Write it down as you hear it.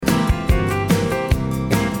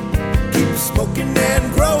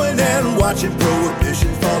watching prohibition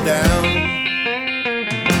fall down.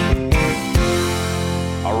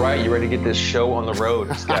 All right, you ready to get this show on the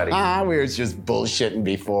road, Scotty? We were just bullshitting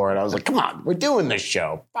before, and I was like, come on, we're doing this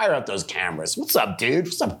show. Fire up those cameras. What's up, dude?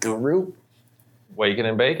 What's up, Guru? Waking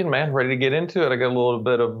and baking, man. Ready to get into it. I got a little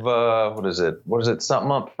bit of, what is it?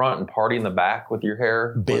 Something up front and party in the back with your hair?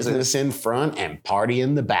 Business in front and party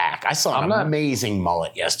in the back. I saw an amazing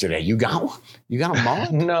mullet yesterday. You got one? You got a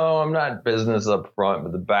mullet? No, I'm not business up front,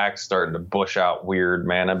 but the back's starting to bush out weird,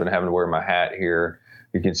 man. I've been having to wear my hat here.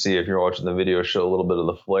 You can see if you're watching the video show a little bit of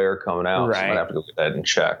the flare coming out. Right. So I might have to go get that and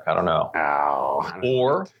check. I don't know.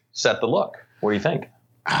 Or set the look. What do you think?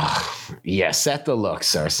 Yeah, set the look,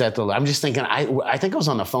 sir. Set the look. I'm just thinking, I think I was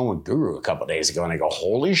on the phone with Guru a couple of days ago, and I go,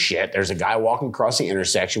 holy shit, there's a guy walking across the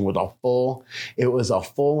intersection with it was a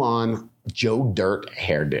full-on Joe Dirt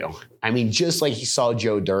hairdo. I mean, just like he saw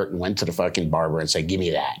Joe Dirt and went to the fucking barber and said, give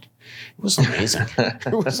me that. It was amazing.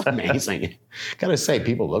 It was amazing. Gotta say,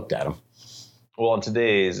 people looked at him. Well, on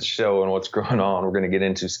today's show and what's going on, we're going to get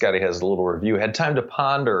into, Scotty has a little review. Had time to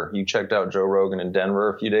ponder. You checked out Joe Rogan in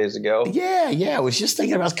Denver a few days ago. Yeah. I was just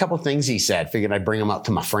thinking about a couple of things he said. Figured I'd bring them up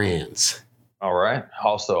to my friends. All right.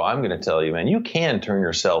 Also, I'm going to tell you, man, you can turn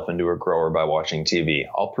yourself into a grower by watching TV.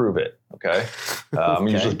 I'll prove it. Okay. I'm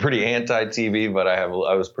usually pretty anti-TV, but I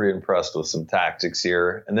was pretty impressed with some tactics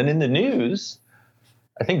here. And then in the news,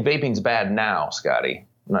 I think vaping's bad now, Scotty.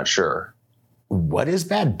 I'm not sure. What is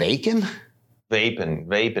bad? Bacon? Vaping.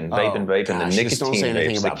 Gosh, the nicotine. Just don't say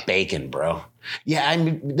anything about bacon, bro. Yeah, I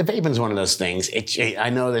mean, the vaping's one of those things. I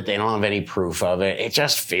know that they don't have any proof of it. It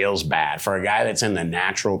just feels bad. For a guy that's in the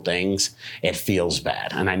natural things, it feels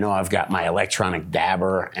bad. And I know I've got my electronic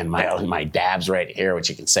dabber and my dabs right here, which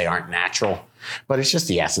you can say aren't natural, but it's just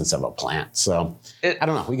the essence of a plant. So I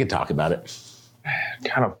don't know. We could talk about it. It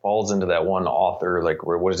kind of falls into that one author, like,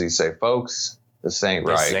 what does he say, folks? This ain't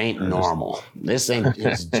right. This ain't normal. It's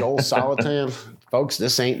Joel Salatin. Folks,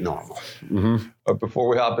 this ain't normal. Mm-hmm. But before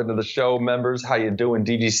we hop into the show, members, how you doing?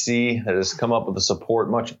 DGC that has come up with the support,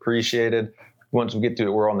 much appreciated. Once we get to it,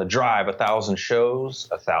 we're on the drive, 1,000 shows,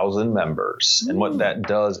 1,000 members. And what that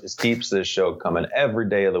does is keeps this show coming every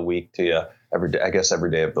day of the week to you. Every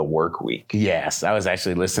day of the work week. Yes, I was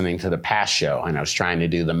actually listening to the past show, and I was trying to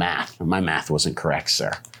do the math. My math wasn't correct,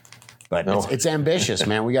 sir. But it's ambitious,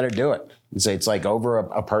 man. We got to do it. It's like over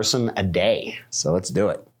a person a day. So let's do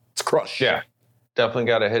it. Let's crush. Yeah, definitely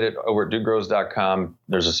got to hit it over at dudegrows.com.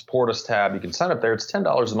 There's a support us tab. You can sign up there. It's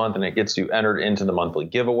 $10 a month, and it gets you entered into the monthly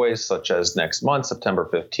giveaways, such as next month, September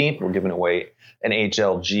 15th. We're giving away an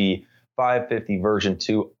HLG 550 version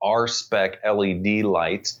 2 R-Spec LED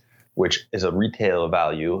light, which is a retail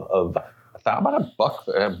value of about not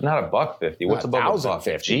 $150. What's above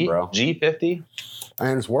 $1,050, bro? G50?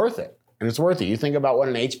 And it's worth it. You think about what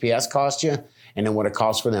an HPS costs you, and then what it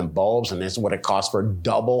costs for them bulbs, and this is what it costs for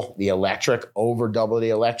double the electric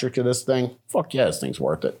of this thing. Fuck yeah, this thing's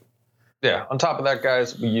worth it. Yeah. On top of that,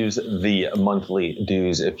 guys, we use the monthly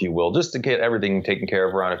dues, if you will, just to get everything taken care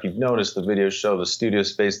of around. If you've noticed the video show, the studio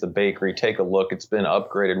space, the bakery, take a look. It's been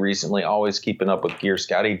upgraded recently. Always keeping up with gear.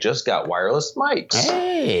 Scotty just got wireless mics.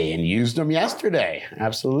 Hey, and used them yesterday.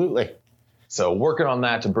 Absolutely. So working on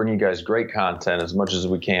that to bring you guys great content as much as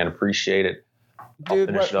we can. Appreciate it.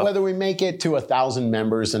 Dude, whether we make it to 1,000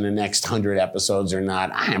 members in the next 100 episodes or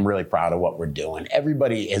not, I am really proud of what we're doing.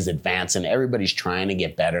 Everybody is advancing. Everybody's trying to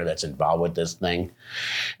get better that's involved with this thing.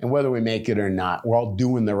 And whether we make it or not, we're all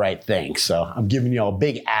doing the right thing. So I'm giving you all a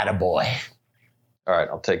big attaboy. All right,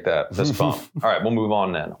 I'll take that. Fist bump. All right, we'll move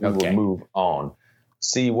on then. We'll move on.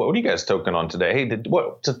 See, what are you guys toking on today? Hey,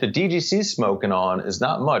 what the DGC smoking on is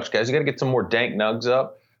not much, guys. You got to get some more dank nugs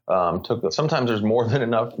up. Sometimes there's more than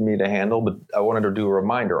enough for me to handle, but I wanted to do a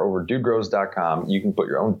reminder over dudegrows.com. You can put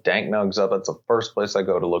your own dank nugs up. That's the first place I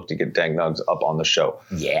go to look to get dank nugs up on the show.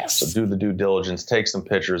 Yes. So do the due diligence, take some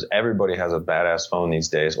pictures. Everybody has a badass phone these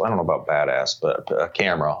days. Well, I don't know about badass, but a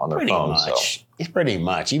camera on their phone. So. It's pretty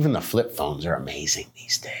much. Even the flip phones are amazing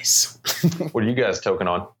these days. What are you guys toking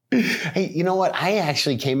on? Hey, you know what? I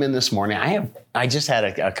actually came in this morning. I just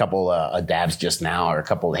had a couple of dabs just now, or a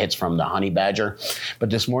couple of hits from the Honey Badger. But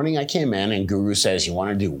this morning I came in and Guru says, you want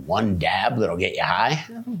to do one dab that'll get you high?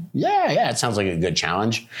 Yeah, it sounds like a good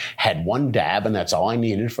challenge. Had one dab and that's all I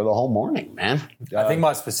needed for the whole morning, man. I think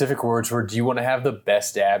my specific words were, do you want to have the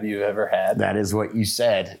best dab you've ever had? That is what you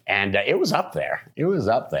said. And it was up there.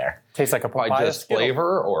 Tastes like a papaya. Just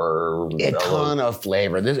flavor or a ton of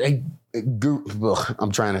flavor.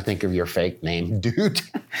 I'm trying to think of your fake name, dude.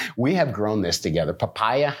 We have grown this together.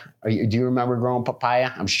 Papaya. Do you remember growing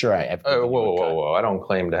papaya? I'm sure I have. Whoa. I don't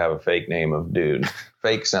claim to have a fake name of dude.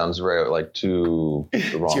 fake sounds very like too the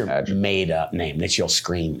It's wrong your adjective. made-up name. That's your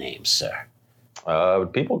screen name, sir.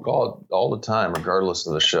 People call it all the time, regardless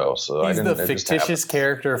of the show. So He's I the didn't. fictitious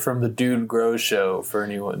character from the Dude Grows show for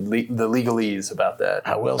anyone, the legalese about that.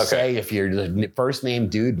 I will say, if you're the first name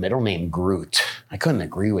Dude, middle name Groot, I couldn't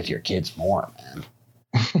agree with your kids more, man.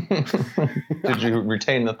 Did you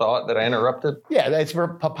retain the thought that I interrupted? Yeah, that's for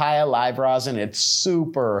papaya live rosin. It's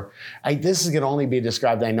super. This is going to only be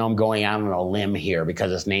described. I know I'm going out on a limb here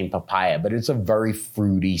because it's named papaya, but it's a very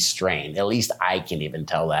fruity strain. At least I can even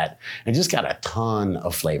tell that. And just got a ton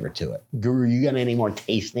of flavor to it. Guru, you got any more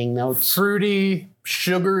tasting notes? Fruity,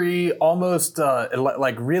 sugary, almost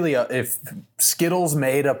like really, if Skittles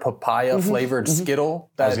made a papaya flavored Skittle,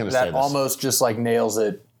 that almost just like nails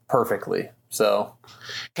it perfectly. So,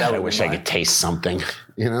 God, I wish I could taste something.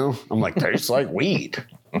 You know, I'm like, tastes like weed.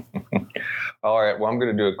 All right. Well, I'm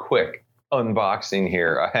going to do a quick unboxing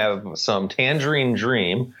here. I have some Tangerine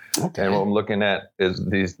Dream. Okay. And what I'm looking at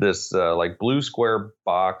is this like blue square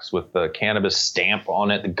box with the cannabis stamp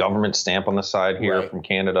on it, the government stamp on the side here from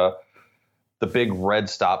Canada. The big red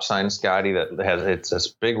stop sign, Scotty, it's this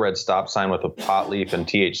big red stop sign with a pot leaf and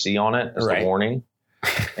THC on it as the warning.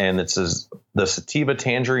 And it says the Sativa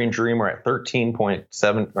Tangerine Dream, we're at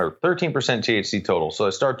 13.7 or 13% THC total. So I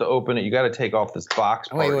start to open it. You got to take off this box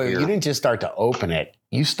part Wait, here. you didn't just start to open it.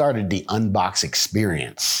 You started the unbox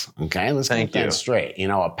experience. Okay, let's get that straight. You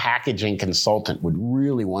know, a packaging consultant would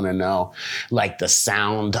really want to know, like the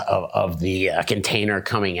sound of the container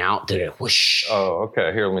coming out. Did it whoosh? Oh,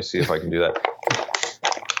 okay. Here, let me see if I can do that.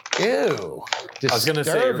 Ew. I was going to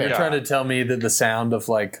say, you're trying to tell me that the sound of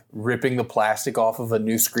like ripping the plastic off of a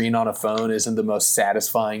new screen on a phone isn't the most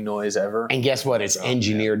satisfying noise ever. And guess what? It's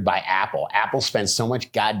engineered by Apple. Apple spends so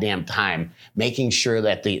much goddamn time making sure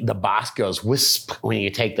that the box goes wisp when you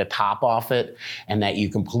take the top off it and that you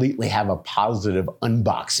completely have a positive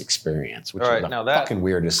unbox experience, which is the fucking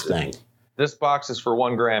weirdest thing. This box is for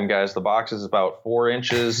 1 gram, guys. The box is about 4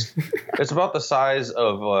 inches. It's about the size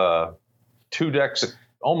of 2 decks,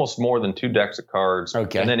 almost more than 2 decks of cards.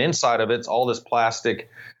 Okay. And then inside of it's all this plastic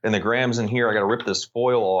and the grams in here. I got to rip this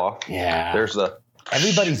foil off. Yeah. There's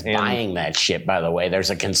everybody's buying that shit, by the way.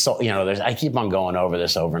 There's a I keep on going over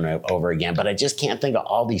this over and over again, but I just can't think of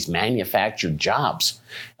all these manufactured jobs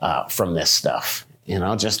from this stuff. You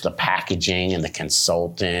know, just the packaging and the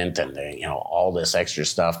consultant and all this extra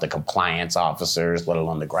stuff, the compliance officers, let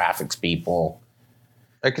alone the graphics people.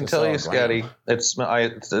 I can tell you, Scotty, it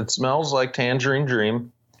smells like Tangerine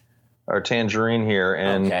Dream or Tangerine here.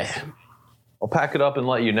 And I'll pack it up and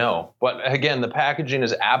let you know. But again, the packaging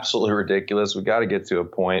is absolutely ridiculous. We got to get to a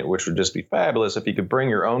point which would just be fabulous if you could bring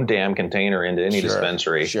your own damn container into any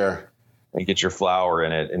dispensary. Sure. And get your flour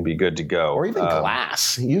in it and be good to go. Or even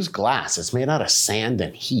glass. Use glass. It's made out of sand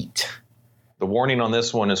and heat. The warning on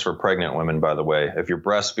this one is for pregnant women, by the way. If you're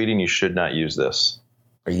breastfeeding, you should not use this.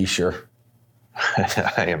 Are you sure?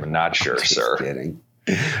 I am not sure, sir. Kidding.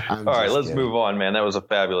 All right, let's move on, man. That was a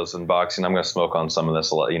fabulous unboxing. I'm going to smoke on some of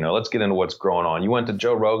this. Let's get into what's going on. You went to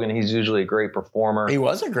Joe Rogan. He's usually a great performer. He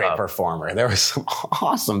was a great performer. There was some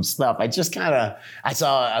awesome stuff. I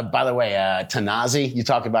saw, by the way, Tanazi, you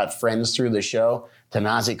talk about friends through the show.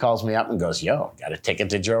 Tanazi calls me up and goes, yo, got a ticket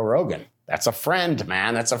to Joe Rogan. That's a friend,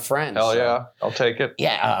 man. That's a friend. Hell yeah. I'll take it.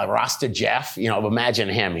 Yeah. Rasta Jeff, imagine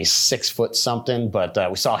him. He's 6 foot something, but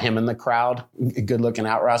we saw him in the crowd. Good looking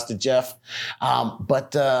out, Rasta Jeff. I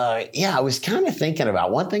was kind of thinking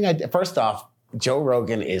about one thing. First off, Joe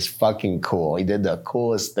Rogan is fucking cool. He did the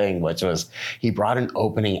coolest thing, which was he brought an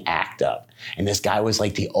opening act up. And this guy was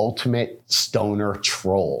like the ultimate stoner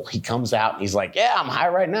troll. He comes out and he's like, yeah, I'm high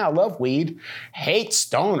right now. Love weed. Hate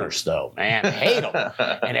stoners though, man. Hate them.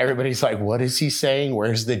 And everybody's like, what is he saying?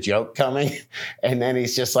 Where's the joke coming? And then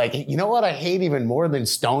he's just like, you know what I hate even more than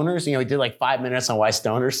stoners? He did like 5 minutes on why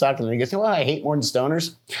stoners suck. And then he goes, you know what I hate more than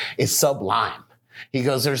stoners? Is Sublime. He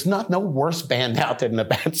goes, there's no worse band out than the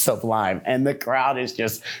band Sublime. And the crowd is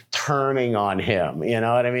just turning on him. You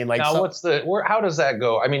know what I mean? Like, now, how does that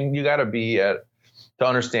go? I mean, you got to be to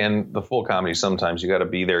understand the full comedy. Sometimes you got to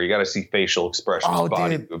be there. You got to see facial expressions,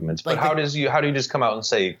 body movements. But how do you just come out and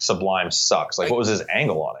say Sublime sucks? Like, what was his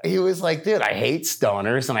angle on it? He was like, dude, I hate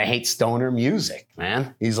stoners and I hate stoner music,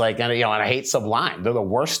 man. He's like, and I hate Sublime. They're the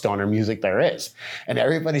worst stoner music there is. And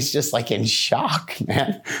everybody's just like in shock,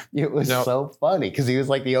 man. It was so funny because he was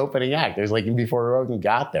like the opening act. It was like before Rogan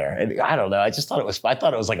got there. And I don't know. I thought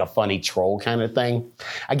it was like a funny troll kind of thing.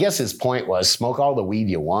 I guess his point was smoke all the weed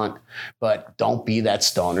you want, but don't be that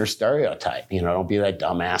stoner stereotype. Don't be that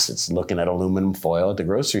dumbass that's looking at aluminum foil at the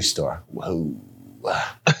grocery store. Whoa,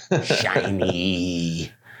 shiny.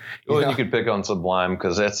 Well, you could pick on Sublime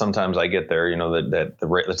because that's sometimes I get there.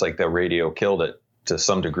 It's like the radio killed it to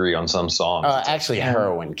some degree on some songs. Actually,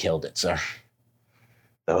 Heroin killed it, sir.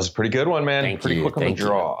 That was a pretty good one, man. Pretty quick on the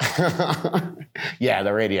draw. Yeah,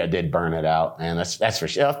 the radio did burn it out, man. That's for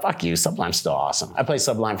sure. Fuck you. Sublime's still awesome. I play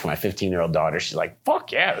Sublime for my 15-year-old daughter. She's like,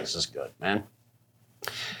 fuck yeah, this is good, man.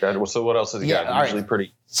 So what else has he got? Usually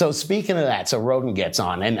pretty. So speaking of that, so Roden gets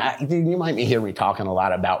on, and you might hear me talking a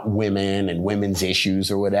lot about women and women's issues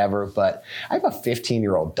or whatever, but I have a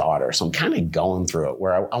 15-year-old daughter, so I'm kind of going through it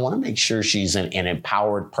where I want to make sure she's an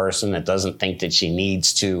empowered person that doesn't think that she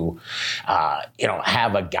needs to,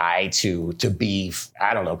 have a guy to be,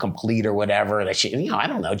 I don't know, complete or whatever, that she, I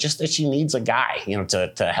don't know, just that she needs a guy,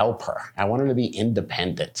 to help her. I want her to be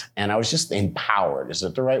independent, and I was just empowered. Is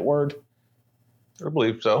that the right word? I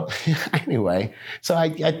believe so. Anyway, so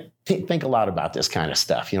I think a lot about this kind of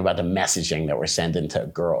stuff, about the messaging that we're sending to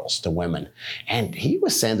girls, to women. And he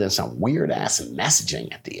was sending some weird ass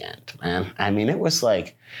messaging at the end, man. I mean, it was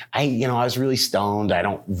like, I was really stoned. I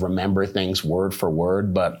don't remember things word for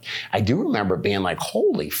word, but I do remember being like,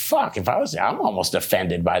 holy fuck, I'm almost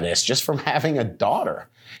offended by this just from having a daughter.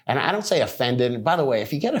 And I don't say offended. By the way,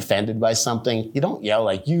 if you get offended by something, you don't yell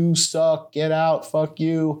like, you suck, get out, fuck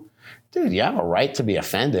you. Dude, you have a right to be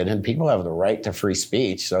offended, and people have the right to free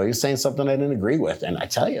speech. So he was saying something I didn't agree with, and I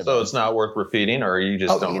tell you. So it's not worth repeating, or you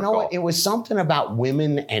just don't recall? What? It was something about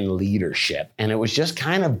women and leadership, and it was just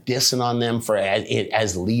kind of dissing on them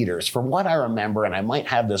as leaders, from what I remember. And I might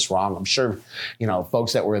have this wrong. I'm sure,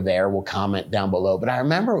 folks that were there will comment down below. But I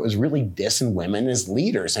remember it was really dissing women as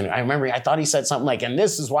leaders, and I thought he said something like, "And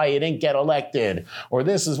this is why you didn't get elected," or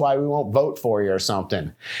 "This is why we won't vote for you," or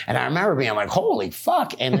something. And I remember being like, "Holy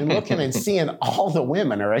fuck!" And then looking and seeing all the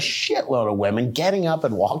women, or a shitload of women, getting up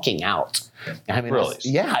and walking out. I mean,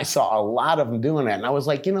 really? I saw a lot of them doing that. And I was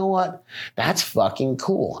like, you know what? That's fucking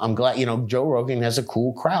cool. I'm glad, Joe Rogan has a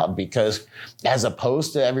cool crowd, because as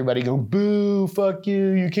opposed to everybody going, boo, fuck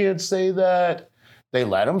you, you can't say that. They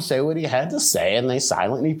let him say what he had to say, and they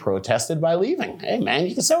silently protested by leaving. Hey, man,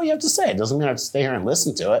 you can say what you have to say. It doesn't mean I have to stay here and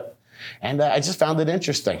listen to it. And I just found it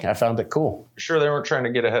interesting. I found it cool. Sure, they weren't trying to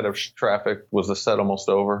get ahead of traffic. Was the set almost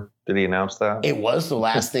over? Did he announce that? It was the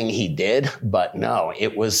last thing he did, but no,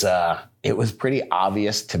 it was pretty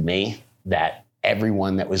obvious to me that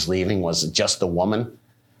everyone that was leaving was just a woman.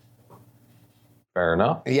 Fair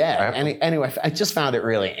enough. Yeah. Anyway, I just found it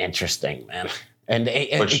really interesting, man. And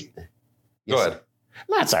go ahead.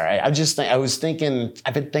 That's all right. I've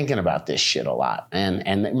been thinking about this shit a lot.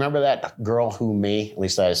 And remember that girl at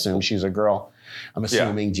least I assume she's a girl. I'm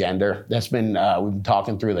assuming gender. That's been, we've been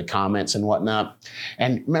talking through the comments and whatnot.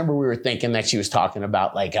 And remember we were thinking that she was talking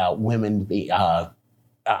about like women,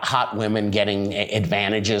 hot women getting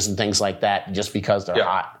advantages and things like that just because they're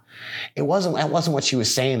hot. That wasn't what she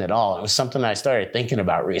was saying at all. It was something I started thinking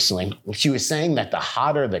about recently. She was saying that the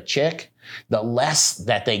hotter the chick, the less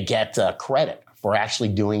that they get credit for actually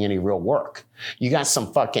doing any real work. You got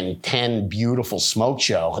some fucking 10 beautiful smoke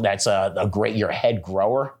show that's your head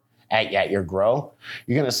grower at your grow.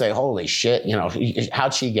 You're going to say, holy shit,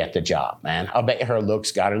 how'd she get the job, man? I'll bet her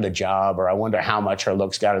looks got her the job, or I wonder how much her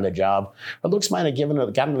looks got her the job. Her looks might have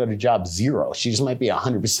gotten her the job 0. She just might be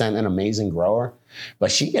 100% an amazing grower,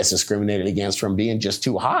 but she gets discriminated against from being just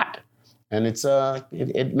too hot. And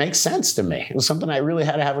it makes sense to me. It was something I really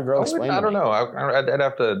had to have a girl explain to me. I don't know. I'd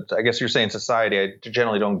have to, I guess you're saying society, I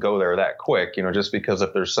generally don't go there that quick, just because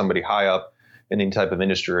if there's somebody high up in any type of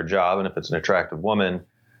industry or job, and if it's an attractive woman.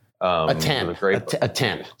 A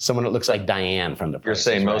 10. Someone that looks like Diane from the Price You're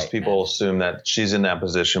saying most people assume that she's in that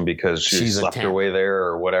position because she's slept her way there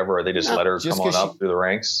or whatever, or they just let her come on up through the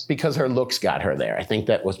ranks? Because her looks got her there. I think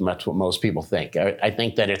that was much what most people think. I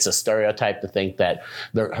think that it's a stereotype to think that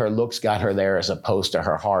her looks got her there as opposed to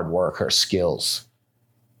her hard work, her skills.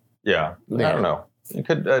 Yeah. I don't know. It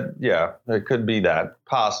could, it could be that,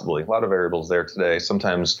 possibly. A lot of variables there today.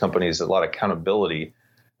 Sometimes companies, a lot of accountability,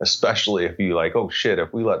 especially if you like, oh shit,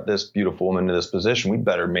 if we let this beautiful woman into this position, we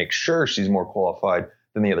better make sure she's more qualified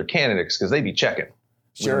than the other candidates because they be checking.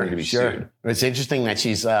 Sure. It's interesting that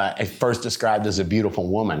she's first described as a beautiful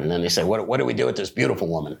woman, and then they say, what do we do with this beautiful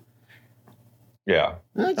woman? Yeah.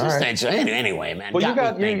 Anyway, man. Well,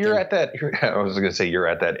 you're at that. I was going to say you're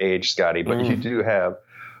at that age, Scotty, but you do have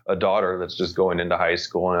a daughter that's just going into high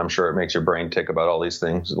school, and I'm sure it makes your brain tick about all these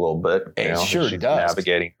things a little bit. It sure she's does.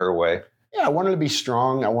 Navigating her way. Yeah, I want her to be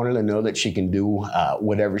strong. I want her to know that she can do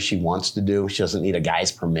whatever she wants to do. She doesn't need a guy's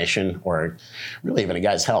permission or really even a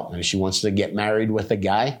guy's help. And if she wants to get married with a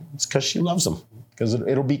guy, it's because she loves him, because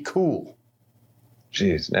it'll be cool.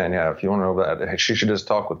 Jeez, man, yeah, if you want to know that, she should just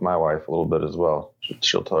talk with my wife a little bit as well.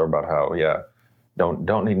 She'll tell her about how,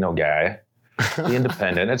 Don't need no guy. Be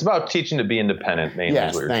independent. It's about teaching to be independent, mainly.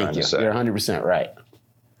 Yes, is what you're thank trying you. to say. You're 100% right.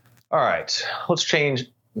 All right, let's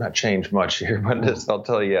not change much here, but I'll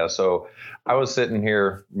tell you. Yeah, so I was sitting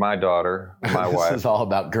here, my daughter, my wife. This is all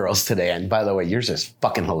about girls today. And by the way, yours is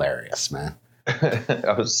fucking hilarious, man.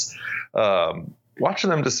 I was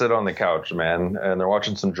watching them to sit on the couch, man, and they're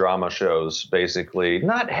watching some drama shows, basically.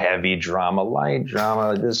 Not heavy drama, light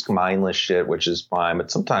drama, just mindless shit, which is fine.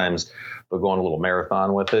 But sometimes they'll go on a little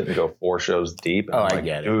marathon with it and go 4 shows deep. And I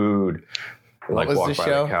get it. Dude. What was walk the by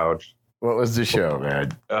show? The couch. What was the show,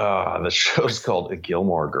 man? The show's called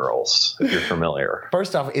Gilmore Girls, if you're familiar.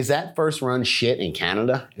 First off, is that first run shit in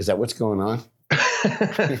Canada? Is that what's going on?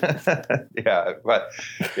 Yeah, but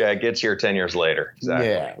it gets here 10 years later. Exactly.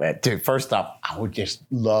 Yeah, man. Dude, first off, I would just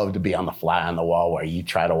love to be on the fly on the wall where you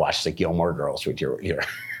try to watch the Gilmore Girls with your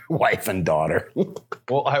wife and daughter.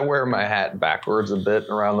 Well, I wear my hat backwards a bit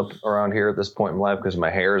around here at this point in life because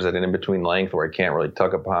my hair is at an in-between length where I can't really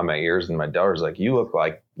tuck up behind my ears. And my daughter's like, "You look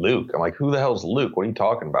like Luke." I'm like, "Who the hell's Luke? What are you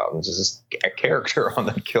talking about?" And it's just a character on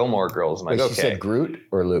the Gilmore Girls. I'm like, Wait, okay. She said Groot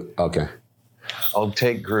or Luke? Okay. I'll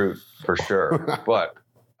take Groot for sure. But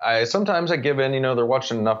sometimes I give in, they're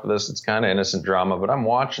watching enough of this. It's kind of innocent drama, but I'm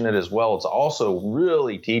watching it as well. It's also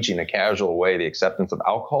really teaching a casual way the acceptance of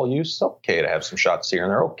alcohol use. It's okay to have some shots here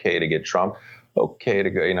and they're okay to get drunk. Okay to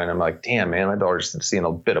go, and I'm like, damn, man, my daughter's seeing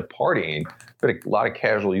a bit of partying, but a lot of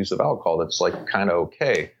casual use of alcohol that's like kind of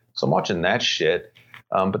okay. So I'm watching that shit.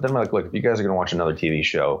 But then I'm like, look, if you guys are going to watch another TV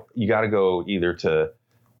show, you got to go either to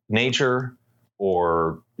nature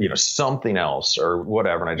or something else or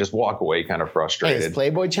whatever, and I just walk away kind of frustrated. Hey, is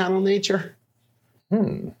Playboy Channel nature?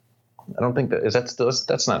 I don't think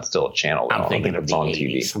that's not still a channel. Though. I'm thinking of it's the on 80s.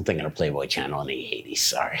 TV. I'm thinking of Playboy Channel in the 80s.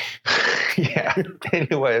 Sorry. Yeah.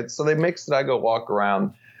 Anyway, so they mix it. I go walk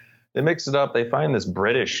around. They mix it up. They find this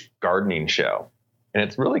British gardening show, and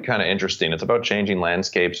it's really kind of interesting. It's about changing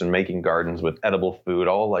landscapes and making gardens with edible food,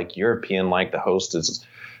 all like European. Like the host is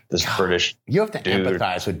this British You have to dude.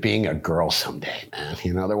 empathize with being a girl someday, man.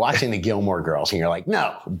 They're watching the Gilmore Girls and you're like,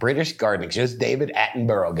 no, British gardening, just David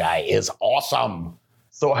Attenborough guy is awesome.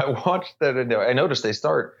 So I watched that. And I noticed they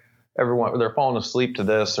start everyone, they're falling asleep to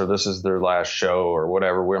this, or this is their last show or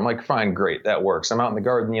whatever. Where I'm like, fine, great, that works. I'm out in the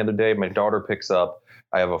garden the other day. My daughter picks up.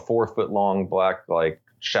 I have a 4-foot long black, like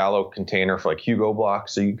shallow container for like Hugo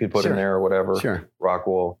blocks. So you could put in there or whatever. Sure. Rock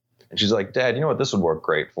wool. And she's like, Dad, you know what this would work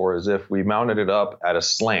great for is if we mounted it up at a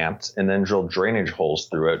slant and then drilled drainage holes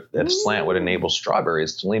through it. That slant would enable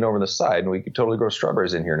strawberries to lean over the side, and we could totally grow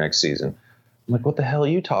strawberries in here next season. I'm like, what the hell are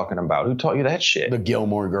you talking about? Who taught you that shit? The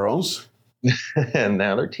Gilmore Girls. And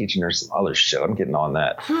now they're teaching her some other shit. I'm getting on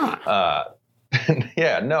that.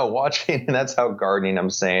 Watching, and that's how gardening, I'm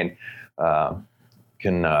saying, can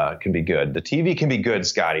be good. The TV can be good,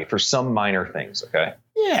 Scotty, for some minor things, okay?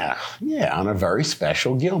 Yeah, on a very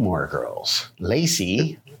special Gilmore Girls.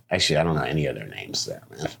 Lacey, actually, I don't know any other names there,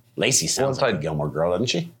 man. Lacey sounds like a Gilmore Girl, doesn't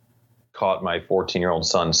she? Caught my 14-year-old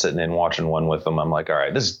son sitting in watching one with them. I'm like, all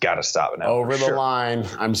right, this has got to stop now. Over the line.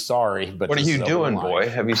 I'm sorry, but what are you doing, boy?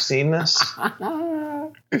 Have you seen this?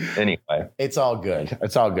 Anyway, it's all good.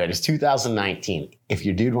 It's 2019. If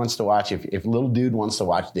your dude wants to watch, if little dude wants to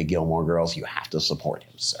watch the Gilmore Girls, you have to support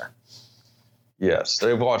him, sir. Yes,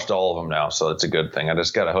 they've watched all of them now, so it's a good thing. I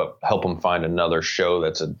just got to help them find another show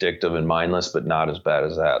that's addictive and mindless, but not as bad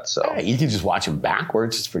as that. So you can just watch them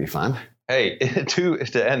backwards. It's pretty fun. Hey, to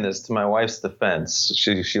end this, to my wife's defense,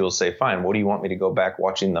 she will say, "Fine, what do you want me to go back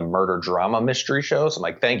watching the murder drama mystery shows?" I'm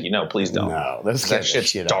like, "Thank you, no, please don't." No, that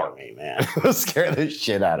shit's dark, me, man. That'll scare the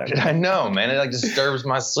shit out of me. I know, man. It like disturbs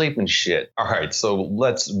my sleep and shit. All right, so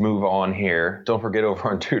let's move on here. Don't forget over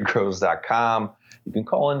on dudegrows.com, you can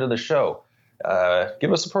call into the show.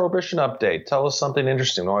 Give us a Prohibition update. Tell us something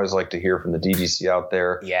interesting. I always like to hear from the DGC out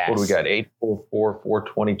there. Yes. What do we got?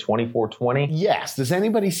 844-420-2420? Yes. Does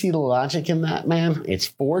anybody see the logic in that, man? It's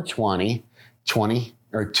 420, 20,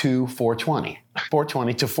 or 2, 420.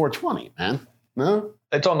 420 to 420, man. No?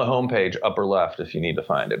 It's on the homepage, upper left, if you need to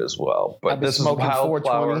find it as well. But this is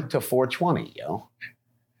Wildflower to 420, yo.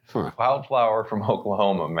 Wildflower from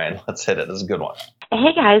Oklahoma, man. Let's hit it. This is a good one.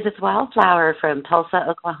 Hey, guys. It's Wildflower from Tulsa,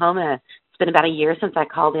 Oklahoma. It's been about a year since I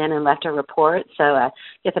called in and left a report, so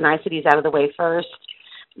get the niceties out of the way first.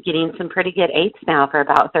 Getting some pretty good eighths now for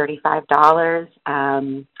about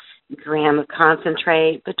 $35. Gram of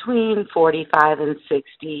concentrate between 45 and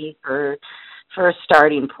 60 for a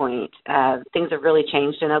starting point. Things have really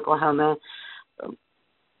changed in Oklahoma.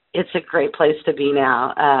 It's a great place to be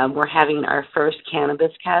now. We're having our first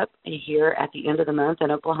Cannabis Cup here at the end of the month in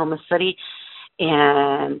Oklahoma City,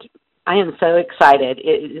 and I am so excited.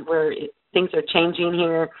 Things are changing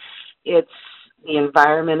here. The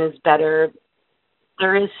environment is better.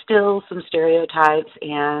 There is still some stereotypes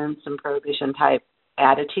and some prohibition-type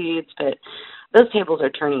attitudes, but those tables are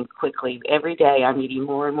turning quickly. Every day I'm meeting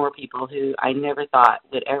more and more people who I never thought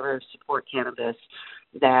would ever support cannabis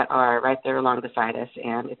that are right there along beside us,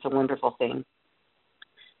 and it's a wonderful thing.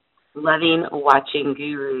 Loving watching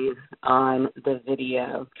Guru on the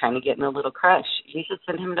video, kind of getting a little crush. You should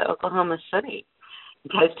send him to Oklahoma City.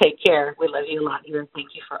 You guys take care. We love you a lot here.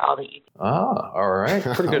 Thank you for all that you do. All right.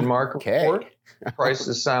 Pretty good mark report.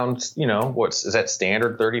 Prices sound, is that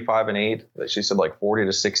standard 35 and 8? She said like 40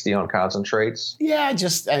 to 60 on concentrates. Yeah,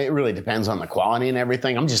 it really depends on the quality and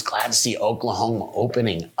everything. I'm just glad to see Oklahoma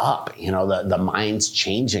opening up. The mind's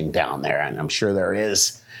changing down there, and I'm sure there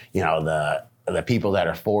is, the people that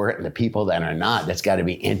are for it and the people that are not. That's got to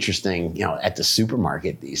be interesting, at the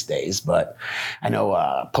supermarket these days. But I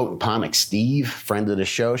know Potent Ponic Steve, friend of the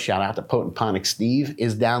show, shout out to Potent Ponic Steve,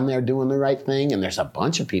 is down there doing the right thing. And there's a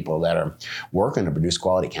bunch of people that are working to produce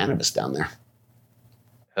quality cannabis down there.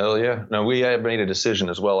 Hell yeah. No, we have made a decision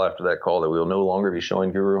as well after that call that we will no longer be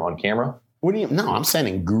showing Guru on camera. What do you? No, I'm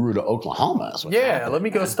sending Guru to Oklahoma. Yeah, let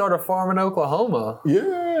me go start a farm in Oklahoma.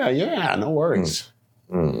 Yeah, no worries.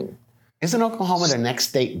 Isn't Oklahoma the next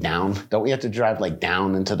state down? Don't we have to drive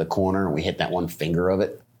down into the corner and we hit that one finger of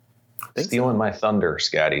it? Stealing my thunder,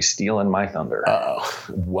 Scotty. Stealing my thunder. Uh-oh.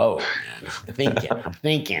 Whoa, man. I'm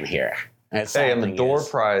thinking here. Hey, on the door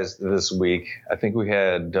prize this week, I think we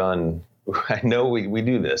had done, I know we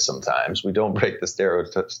do this sometimes. We don't break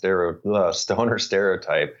the stoner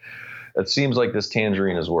stereotype. It seems like this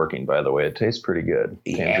tangerine is working, by the way. It tastes pretty good.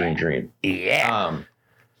 Tangerine dream. Yeah.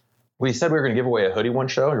 We said we were going to give away a hoodie one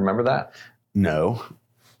show. Remember that? No.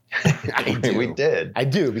 I do. We did. I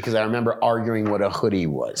do, because I remember arguing what a hoodie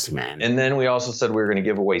was, man. And then we also said we were going to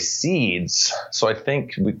give away seeds. So I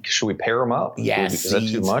think, should we pair them up? Yeah, is that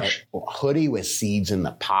too much? Hoodie with seeds in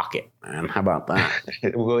the pocket, man. How about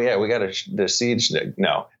that? Well, yeah, we got the seeds.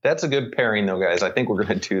 No, that's a good pairing, though, guys. I think we're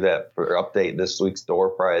going to do that for update this week's door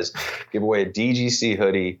prize. Give away a DGC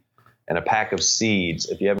hoodie and a pack of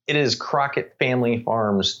seeds. It is Crockett Family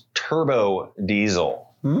Farms Turbo Diesel.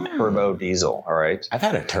 Turbo Diesel, all right? I've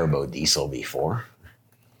had a Turbo Diesel before.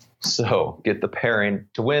 So get the pairing.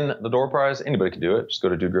 To win the door prize, anybody can do it. Just go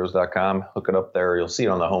to dudegrows.com, hook it up there. You'll see it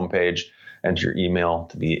on the homepage. Enter your email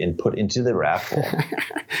to be input into the raffle.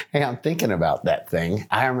 Hey, I'm thinking about that thing.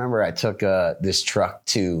 I remember I took this truck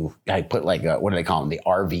I put what do they call them? The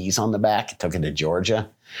RVs on the back. Took it to Georgia.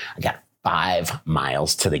 I got 5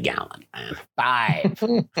 miles to the gallon, man. 5.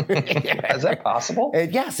 Is that possible?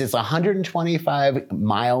 Yes, it's 125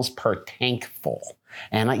 miles per tank full.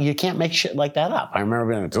 And you can't make shit like that up. I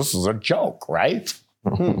remember being, this is a joke, right?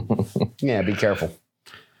 Yeah, be careful.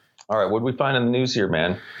 All right, what did we find in the news here,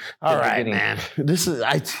 man? All right, man. This is,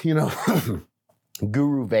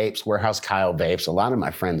 Guru Vapes, Warehouse Kyle Vapes. A lot of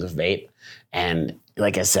my friends have vape. And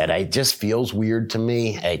like I said, it just feels weird to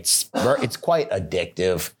me. It's quite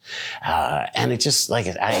addictive. And it just,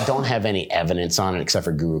 I don't have any evidence on it except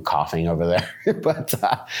for Guru coughing over there. But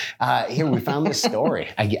here, we found this story.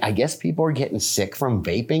 I guess people are getting sick from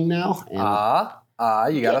vaping now.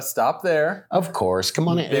 You got to stop there. Of course. Come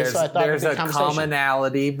on in. There's a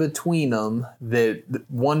commonality between them. That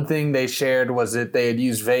one thing they shared was that they had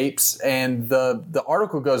used vapes, and the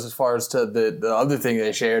article goes as far as to the other thing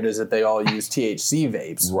they shared is that they all use THC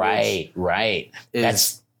vapes. Right.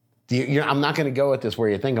 I'm not going to go with this where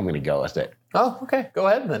you think I'm going to go with it. Oh, okay. Go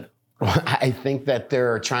ahead then. I think that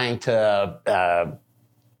they're trying to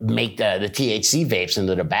make the THC vapes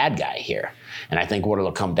into the bad guy here. And I think what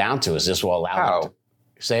it'll come down to is this will allow them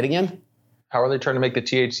to, say it again? How are they trying to make the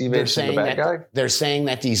THC vapes into the bad guy? They're saying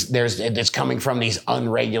that it's coming from these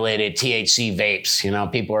unregulated THC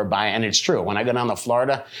vapes. People are buying, and it's true. When I go down to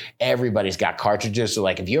Florida, everybody's got cartridges. So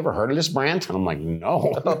have you ever heard of this brand? And I'm like,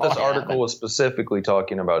 no. I thought this article was specifically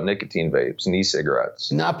talking about nicotine vapes and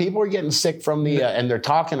e-cigarettes. No, people are getting sick from and they're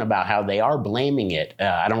talking about how they are blaming it.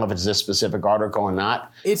 I don't know if it's this specific article or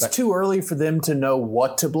not. It's too early for them to know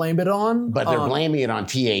what to blame it on. But they're blaming it on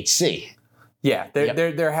THC. Yeah,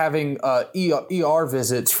 they're having ER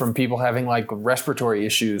visits from people having respiratory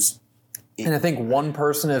issues, and I think one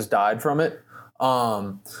person has died from it.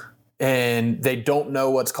 And they don't know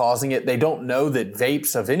what's causing it. They don't know that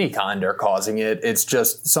vapes of any kind are causing it. It's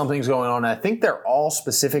just something's going on. I think they're all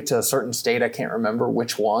specific to a certain state. I can't remember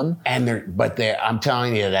which one. I'm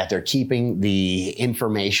telling you that they're keeping the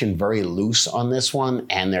information very loose on this one.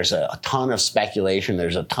 And there's a ton of speculation.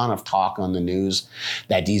 There's a ton of talk on the news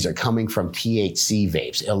that these are coming from THC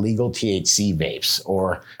vapes, illegal THC vapes.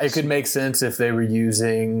 Or it could make sense if they were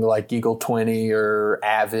using Eagle 20 or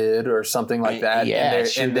Avid or something like that. Yeah,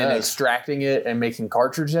 and then extracting it and making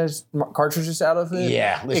cartridges out of it.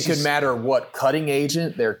 Yeah, it could matter what cutting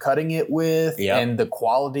agent they're cutting it with and the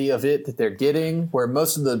quality of it that they're getting. Where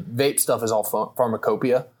most of the vape stuff is all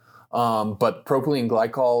pharmacopoeia. But propylene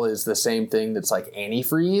glycol is the same thing that's like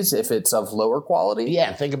antifreeze if it's of lower quality. Yeah,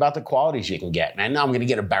 and think about the qualities you can get. And now I'm going to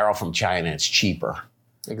get a barrel from China. It's cheaper.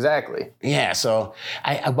 Exactly. Yeah, so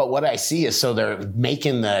but what I see is they're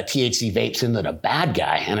making the THC vapes into the bad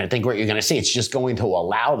guy, and I think what you're going to see, it's just going to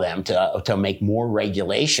allow them to make more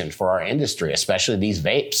regulation for our industry, especially these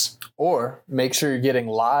vapes. Or make sure you're getting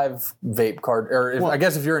live vape I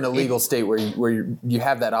guess if you're in a legal state where you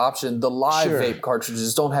have that option, the live vape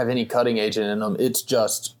cartridges don't have any cutting agent in them. It's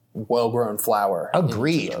just well-grown flower.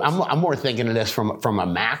 Agreed. I'm more thinking of this from a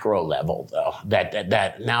macro level, though.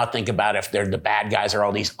 That now think about if they're the bad guys are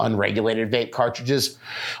all these unregulated vape cartridges.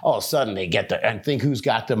 All of a sudden they get and think who's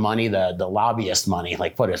got the money, the lobbyist money.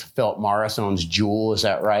 Like what is Philip Morris owns Juul? Is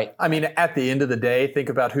that right? I mean, at the end of the day, think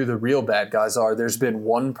about who the real bad guys are. There's been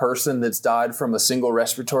one person that's died from a single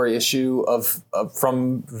respiratory issue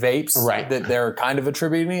from vapes that they're kind of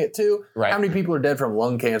attributing it to. Right. How many people are dead from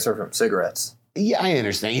lung cancer from cigarettes? Yeah, I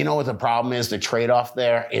understand. You know what the problem is? The trade-off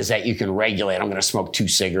there is that you can regulate. I'm going to smoke 2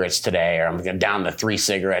 cigarettes today, or I'm going down to 3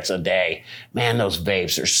 cigarettes a day. Man, those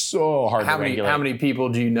vapes are so hard to regulate. How many people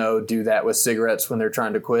do you know do that with cigarettes when they're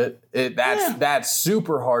trying to quit? That's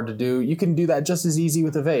super hard to do. You can do that just as easy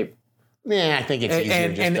with a vape. Yeah, I think it's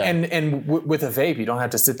easier. And with a vape, you don't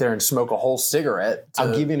have to sit there and smoke a whole cigarette.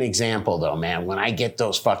 I'll give you an example, though, man. When I get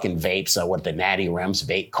those fucking vapes, what the Natty Rems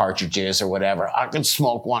vape cartridges or whatever, I can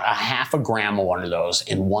smoke a half a gram of one of those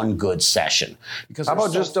in one good session. Because how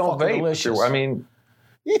about just don't vape? Delicious. I mean,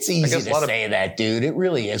 it's easy to say that, dude. It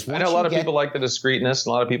really is. I know a lot of people like the discreetness.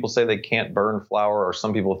 A lot of people say they can't burn flower, or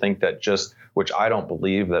some people think that which I don't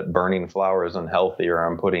believe, that burning flower is unhealthy, or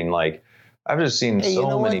I'm putting I've just seen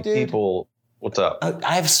so many people. What's up?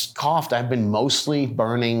 I've coughed. I've been mostly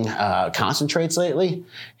burning concentrates lately,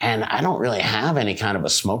 and I don't really have any kind of a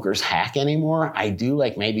smoker's hack anymore. I do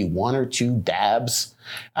maybe 1 or 2 dabs.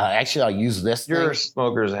 Actually, I'll use this. Your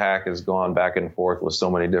smoker's hack has gone back and forth with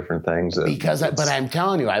so many different things. But I'm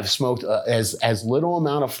telling you, I've smoked as little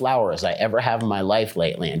amount of flower as I ever have in my life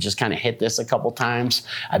lately, and just kind of hit this a couple times.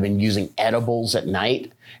 I've been using edibles at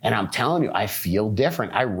night, and I'm telling you, I feel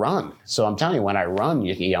different. I run, so I'm telling you, when I run,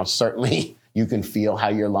 certainly. You can feel how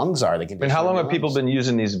your lungs are. How long have people been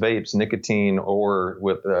using these vapes, nicotine or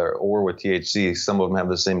with THC? Some of them have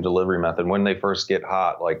the same delivery method. When they first get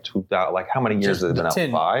hot, how many years have they been out?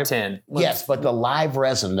 5? 10. Yes, but the live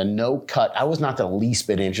resin, the no cut, I was not the least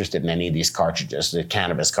bit interested in any of these cartridges, the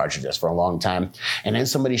cannabis cartridges, for a long time. And then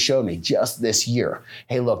somebody showed me just this year,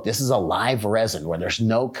 hey, look, this is a live resin where there's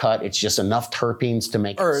no cut. It's just enough terpenes to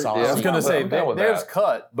make it saucy. I was going to say, there's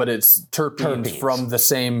cut, but it's terpenes from the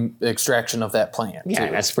same extraction of that plant. Yeah,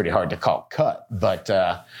 that's pretty hard to call cut, but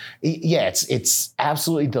it's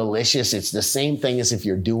absolutely delicious. It's the same thing as if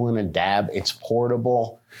you're doing a dab. It's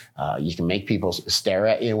portable. You can make people stare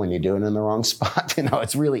at you when you're doing it in the wrong spot.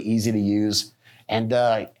 It's really easy to use. And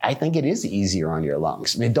I think it is easier on your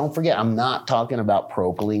lungs. I mean, don't forget, I'm not talking about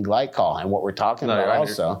propylene glycol. And what we're talking about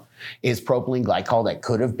also is propylene glycol that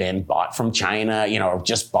could have been bought from China, or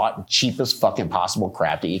just bought cheapest fucking possible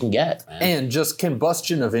crap that you can get. Man. And just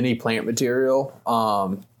combustion of any plant material,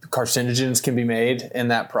 carcinogens can be made in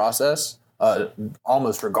that process.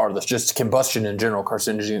 Almost regardless, just combustion in general,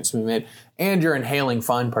 carcinogens can be made. And you're inhaling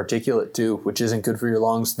fine particulate too, which isn't good for your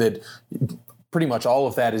lungs. That pretty much all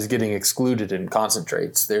of that is getting excluded in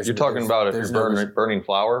concentrates. You're talking about if you're burning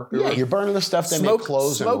flour? Yeah, you're burning the stuff they make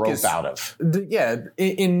clothes and rope out of. Yeah,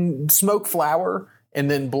 in smoke flour, and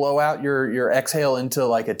then blow out your exhale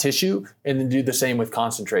into a tissue, and then do the same with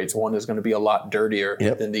concentrates. One is going to be a lot dirtier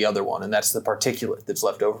than the other one, and that's the particulate that's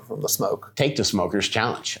left over from the smoke. Take the smoker's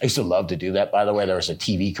challenge. I used to love to do that, by the way. There was a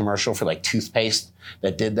TV commercial for toothpaste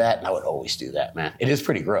that did that, and I would always do that, man. It is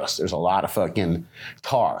pretty gross. There's a lot of fucking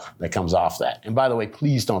tar that comes off that. And by the way,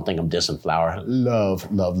 please don't think I'm dissing flour. Love,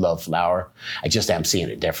 love, love flour. I just am seeing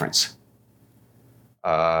a difference.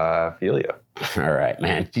 I feel you. All right,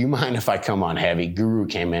 man. Do you mind if I come on heavy? Guru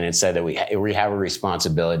came in and said that we have a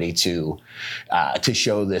responsibility to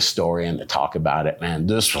show this story and to talk about it, man.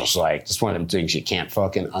 This was just one of them things you can't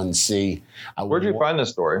fucking unsee. Where'd you find this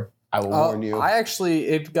story? I will warn you.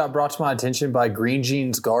 It got brought to my attention by Green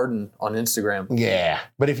Jeans Garden on Instagram. Yeah,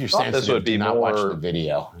 but if you're sensitive, this would be not watch the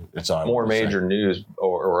video. That's all. More major news,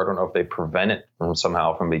 or I don't know if they prevent it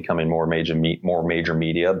from becoming more major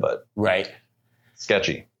media, but right.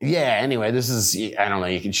 Sketchy. Yeah, anyway, this is, I don't know,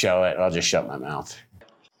 you can show it. I'll just shut my mouth.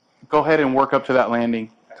 Go ahead and work up to that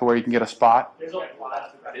landing to where you can get a spot.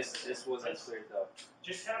 This wasn't cleared though.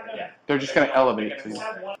 They're just going to elevate to you.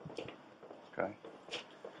 Okay.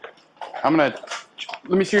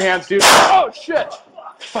 Let me see your hands, dude. Oh, shit.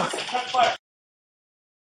 Fuck.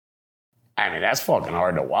 I mean, that's fucking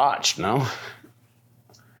hard to watch, no?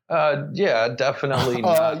 Yeah, definitely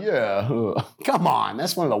not. Yeah. Come on.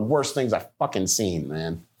 That's one of the worst things I've fucking seen,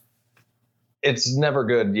 man. It's never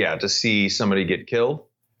good, to see somebody get killed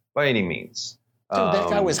by any means. Dude, that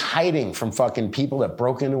guy was hiding from fucking people that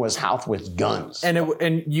broke into his house with guns.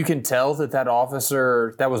 And you can tell that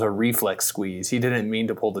officer, that was a reflex squeeze. He didn't mean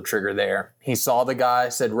to pull the trigger there. He saw the guy,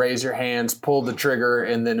 said, raise your hands, pulled the trigger,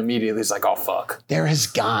 and then immediately he's like, oh, fuck. There has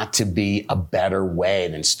got to be a better way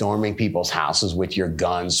than storming people's houses with your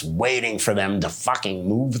guns, waiting for them to fucking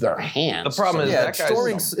move their hands. The problem is that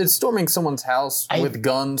it's storming someone's house with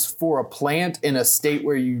guns for a plant in a state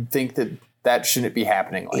where you think that shouldn't be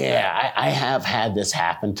happening like that. Yeah, I have had this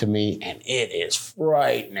happen to me, and it is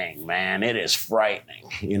frightening, man. It is frightening.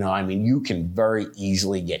 You know, I mean, you can very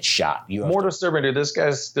easily get shot. More disturbing, dude, this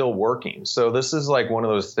guy's still working. So this is like one of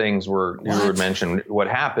those things where you would mention what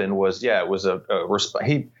happened was, it was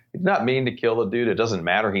he did not mean to kill the dude. It doesn't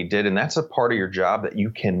matter. He did, and that's a part of your job that you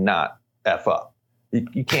cannot F up.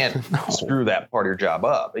 You can't screw that part of your job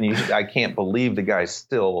up. And I can't believe the guy's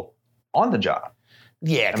still on the job.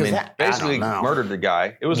 Yeah, because basically murdered the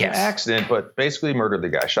guy. It was an accident, but basically murdered the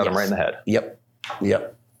guy, shot him right in the head.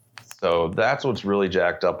 Yep. So that's what's really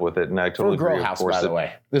jacked up with it, and I totally agree. Grow house, by the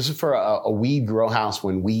way. This is for a weed grow house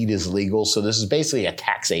when weed is legal. So this is basically a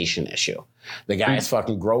taxation issue. The guy is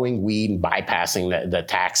fucking growing weed and bypassing the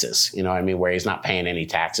taxes. You know what I mean? Where he's not paying any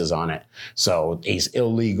taxes on it. So he's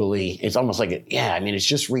illegally. It's almost like it's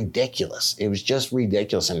just ridiculous. It was just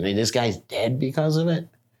ridiculous, and this guy's dead because of it.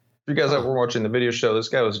 You guys that were watching the video show, this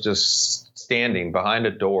guy was just standing behind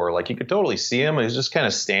a door. Like, you could totally see him. He's just kind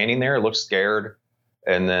of standing there, looked scared.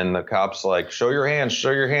 And then the cop's like, show your hands.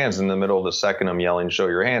 In the middle of the second, I'm yelling, show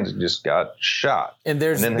your hands. He just got shot. And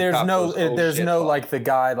there's no like the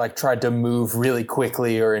guy like tried to move really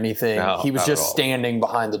quickly or anything. No, he was just standing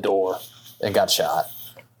behind the door and got shot.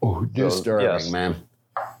 Oh, disturbing, man.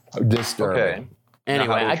 Disturbing. Okay.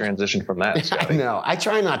 Anyway, how do we transition from that, Scotty? I know. I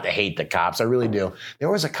try not to hate the cops. I really do.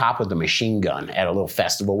 There was a cop with a machine gun at a little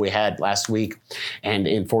festival we had last week, and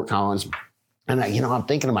in Fort Collins. And I'm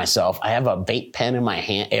thinking to myself, I have a vape pen in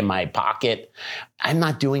my pocket. I'm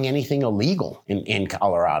not doing anything illegal in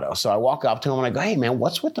Colorado. So I walk up to him and I go, "Hey, man,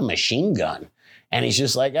 what's with the machine gun?" And he's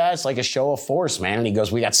just like, it's like a show of force, man. And he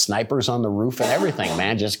goes, "We got snipers on the roof and everything,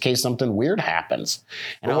 man, just in case something weird happens."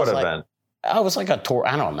 And what event? I was like a tour.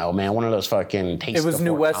 I don't know, man. One of those fucking taste. It was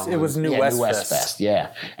New West. It was New West Fest.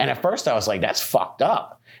 Yeah. And at first I was like, that's fucked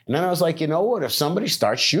up. And then I was like, you know what? If somebody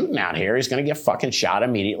starts shooting out here, he's going to get fucking shot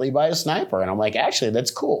immediately by a sniper. And I'm like, actually, that's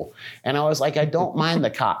cool. And I was like, I don't mind the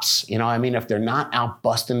cops. You know, I mean, if they're not out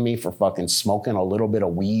busting me for fucking smoking a little bit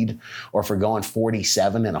of weed or for going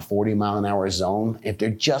 47 in a 40-mile-an-hour zone, if they're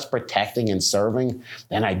just protecting and serving,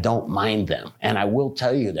 then I don't mind them. And I will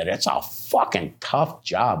tell you that it's a fucking tough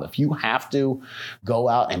job. If you have to go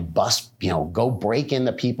out and bust, go break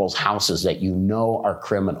into people's houses that you know are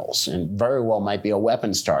criminals and very well might be a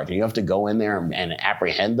weapons charge, you have to go in there and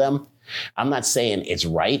apprehend them. I'm not saying it's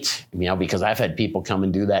right, because I've had people come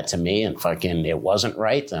and do that to me and fucking it wasn't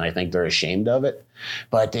right, and I think they're ashamed of it.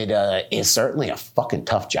 But it is certainly a fucking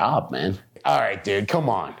tough job, man. All right, dude, come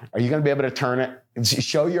on. Are you going to be able to turn it?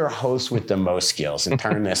 Show your host with the most skills and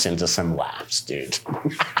turn this into some laughs, dude.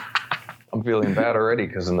 I'm feeling bad already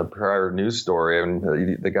because in the prior news story, and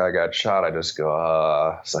the guy got shot, I just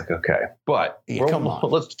go, it's like, okay. But come on.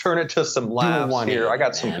 Let's turn it to some laughs here. I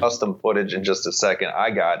got some custom footage in just a second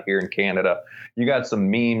I got here in Canada. You got some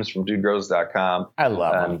memes from dudegrows.com. I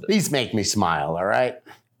love them. These make me smile, all right?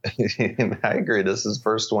 I agree. This is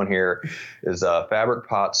first one here is Fabric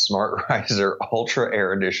Pot Smart Riser Ultra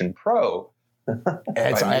Air Edition Pro.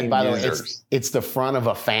 And by the way, it's the front of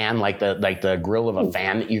a fan, like the grill of a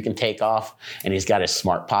fan that you can take off, and he's got his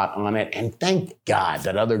smart pot on it. And thank God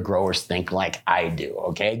that other growers think like I do.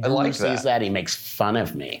 Okay, I like Guru sees that, he makes fun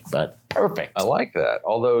of me, but perfect. I like that.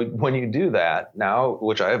 Although when you do that now,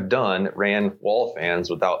 which I have done, ran wall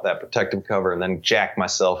fans without that protective cover, and then jacked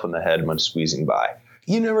myself in the head when squeezing by.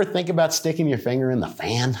 You never think about sticking your finger in the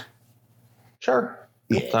fan? Sure.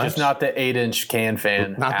 Yeah, just not the 8-inch can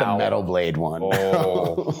fan. Not the metal blade one.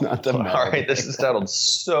 Oh, not the metal. All right, this has sounded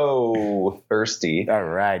so thirsty. All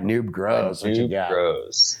right, Noob Grows. What you got?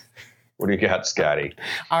 Grows. What do you got, Scotty?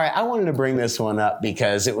 All right, I wanted to bring this one up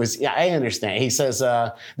because it was, I understand. He says,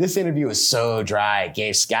 this interview was so dry, it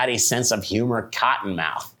gave Scotty's sense of humor cotton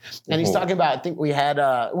mouth. And he's talking about, I think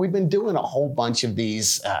we've been doing a whole bunch of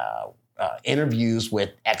these interviews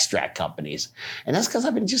with extract companies. And that's because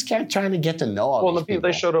I've been just kind of trying to get to know all these people.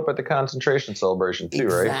 They showed up at the concentration celebration too,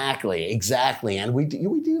 right? Exactly. And we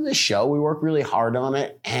do this show. We work really hard on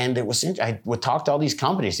it. And it was I would talk to all these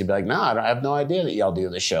companies. They'd be like, I have no idea that y'all do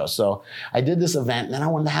this show. So I did this event, and then I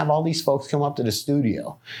wanted to have all these folks come up to the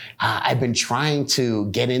studio. I've been trying to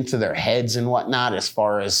get into their heads and whatnot as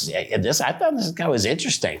far as this. I thought this guy was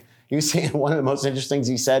interesting. He was saying one of the most interesting things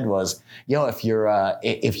he said was, we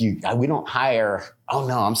don't hire, oh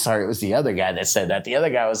no, I'm sorry, it was the other guy that said that. The other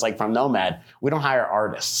guy was like from Nomad, we don't hire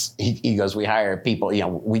artists. He goes, we hire people,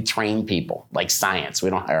 we train people like science. We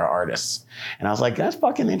don't hire artists. And I was like, that's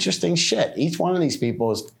fucking interesting shit. Each one of these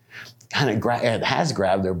people is kind of has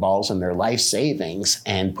grabbed their balls and their life savings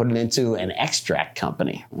and put it into an extract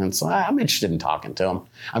company. And so I'm interested in talking to them.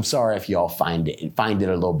 I'm sorry if y'all find it a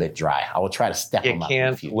little bit dry. I will try to step them up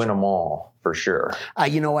in the future. You can't win them all, for sure.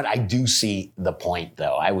 You know what? I do see the point,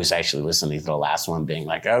 though. I was actually listening to the last one being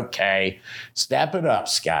like, okay, step it up,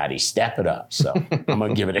 Scotty, step it up. So I'm going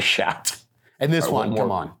to give it a shot. And this one,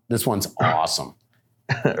 come on. This one's awesome.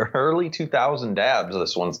 Early 2000 dabs.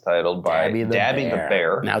 This one's titled by Dabby the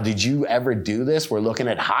Bear. Now, did you ever do this? We're looking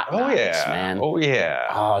at hot knives, man. Oh yeah.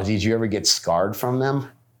 Oh, did you ever get scarred from them?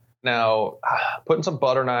 Now, putting some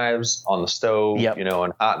butter knives on the stove,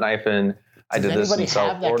 and hot knifing. I did this in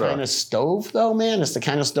South Florida. Does anybody have that kind of stove, though, man? It's the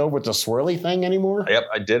kind of stove with the swirly thing anymore? Yep,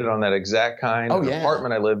 I did it on that exact kind of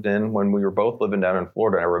apartment I lived in when we were both living down in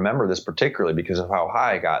Florida. I remember this particularly because of how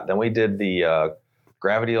high I got. Then we did the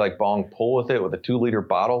gravity like bong pull with it with a 2-liter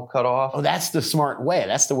bottle cut off. Oh, that's the smart way.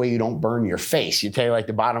 That's the way you don't burn your face. You take like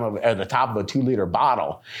the top of a 2-liter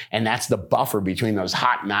bottle, and that's the buffer between those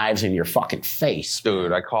hot knives and your fucking face.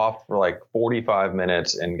 Dude, I coughed for like 45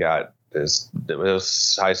 minutes and got this. It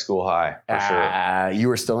was high school high for sure. You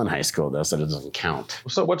were still in high school though, so it doesn't count.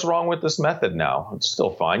 So what's wrong with this method now? It's still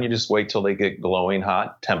fine. You just wait till they get glowing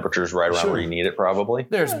hot. Temperatures right around where you need it, probably.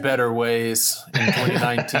 There's better ways in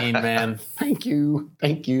 2019, man. Thank you.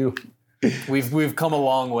 We've come a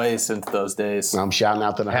long way since those days. I'm shouting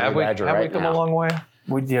out to the Honey Badger right now. Have we come a long way?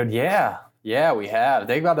 We did, yeah. Yeah, we have.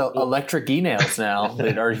 They've got electric e-nails now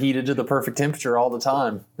that are heated to the perfect temperature all the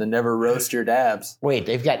time that never roast your dabs. Wait,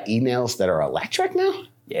 they've got e-nails that are electric now?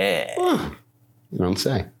 Yeah. You don't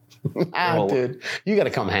say. Dude, you got to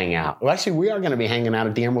come hang out. Well, actually, we are going to be hanging out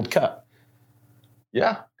at the Emerald Cup.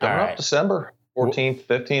 Yeah, coming up December 14th,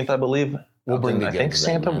 15th, I believe. We'll bring the goods. I think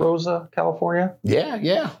Santa Rosa, California.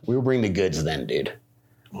 Yeah. We'll bring the goods then, dude.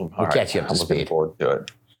 We'll catch you up to speed. I'm looking forward to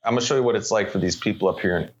it. I'm going to show you what it's like for these people up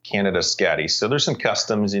here in Canada, Scotty. So there's some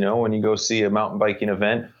customs, when you go see a mountain biking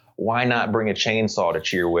event, why not bring a chainsaw to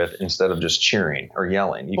cheer with instead of just cheering or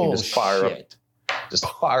yelling? You can just fire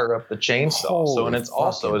up the chainsaw. And it's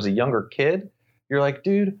also, as a younger kid, you're like,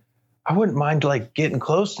 dude, I wouldn't mind like getting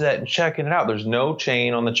close to that and checking it out. There's no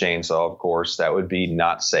chain on the chainsaw, of course. That would be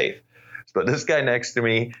not safe. But this guy next to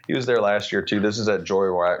me, he was there last year too. This is at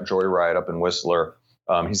Joyride up in Whistler.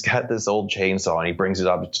 He's got this old chainsaw and he brings it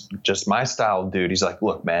up. It's just my style, dude. He's like,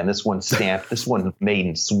 look, man, this one's stamped. This one's made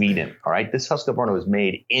in Sweden. All right. This Husqvarna was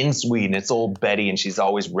made in Sweden. It's old Betty and she's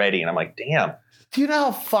always ready. And I'm like, damn. Do you know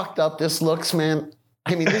how fucked up this looks, man?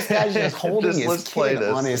 I mean, this guy's just holding his kid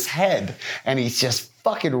on his head and he's just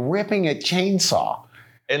fucking ripping a chainsaw.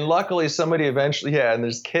 And luckily somebody eventually, and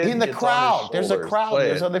there's kids in the crowd. There's a crowd.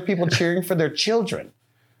 There's other people cheering for their children.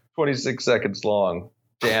 26 seconds long.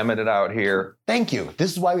 Jamming it out here. Thank you.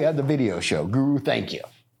 This is why we have the video show. Guru, thank you.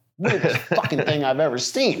 Weirdest fucking thing I've ever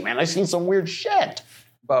seen, man. I've seen some weird shit.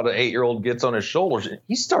 About an 8-year-old gets on his shoulders. And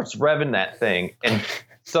he starts revving that thing. And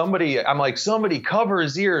somebody cover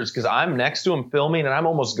his ears because I'm next to him filming and I'm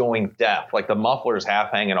almost going deaf. Like the muffler's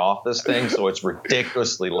half hanging off this thing. So it's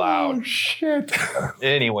ridiculously loud. Oh, shit.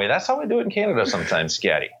 Anyway, that's how we do it in Canada sometimes,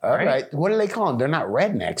 Scatty. All right. What do they call them? They're not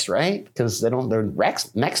rednecks, right? Because their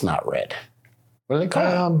neck's not red. What do they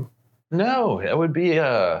call it? No, it would be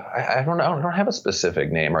I don't have a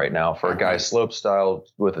specific name right now for a guy slope style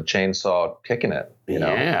with a chainsaw kicking it.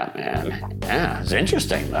 Yeah, man. Yeah, it's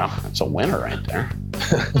interesting though. It's a winner right there.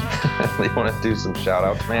 You want to do some shout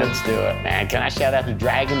outs, man? Let's do it, man. Can I shout out to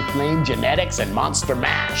Dragon Flame Genetics and Monster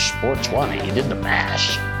Mash 420? You did the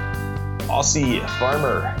mash. Aussie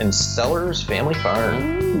Farmer and Sellers Family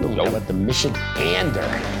Farm. How about the Michigander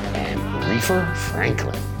and Reefer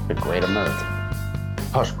Franklin, the Great American.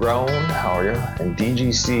 Hush Grown, how are you? And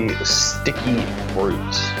DGC Sticky Fruit.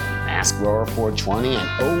 Mask Grower 420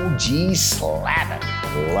 and OG Slavin.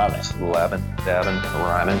 Love it. Slavin, Davin,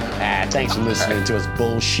 Ryman. Thanks for listening to us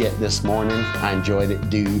bullshit this morning. I enjoyed it,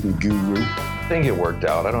 dude and guru. I think it worked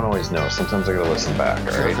out. I don't always know. Sometimes I gotta listen back,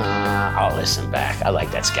 all right? I'll listen back. I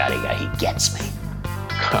like that Scotty guy. He gets me.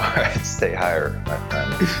 All right, stay higher, my friend.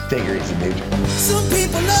 Take her easy, dude. Some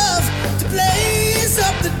people love to blaze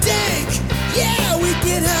up the dank. Yeah, we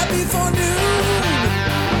get high before noon.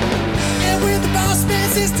 And when the boss man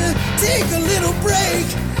says to take a little break,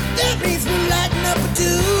 that means we're lighting up a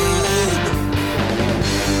dude.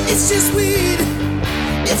 It's just weed.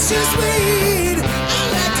 It's just weed. I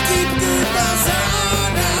like to keep a good buzz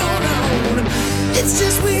on. It's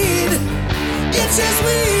just weed. It's just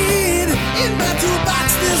weed. In my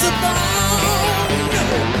toolbox there's a bone.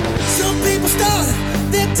 Some people start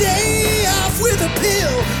their day off with a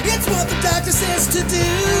pill. It's what the doctor says to do.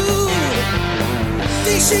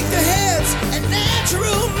 They shake their heads at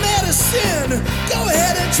natural medicine. Go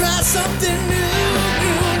ahead and try something new.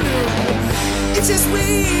 It's just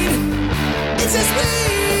weed. It's just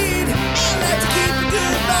weed. I like to keep a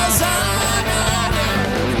good buzz on.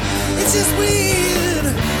 It's just weed.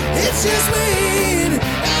 It's just weed.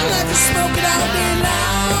 I like to smoke it all day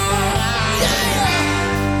long. Yeah.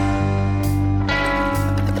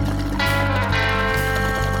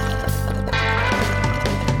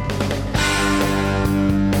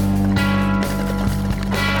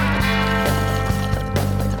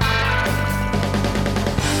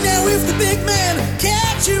 Now if the big man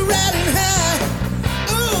catch you riding high,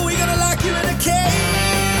 ooh, we gonna lock you in a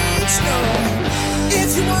cage. No.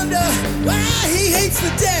 If you wonder why he hates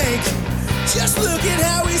the dank, just look at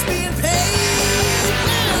how he's being paid.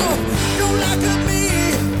 Now, don't lock up me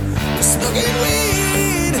for smoking weed.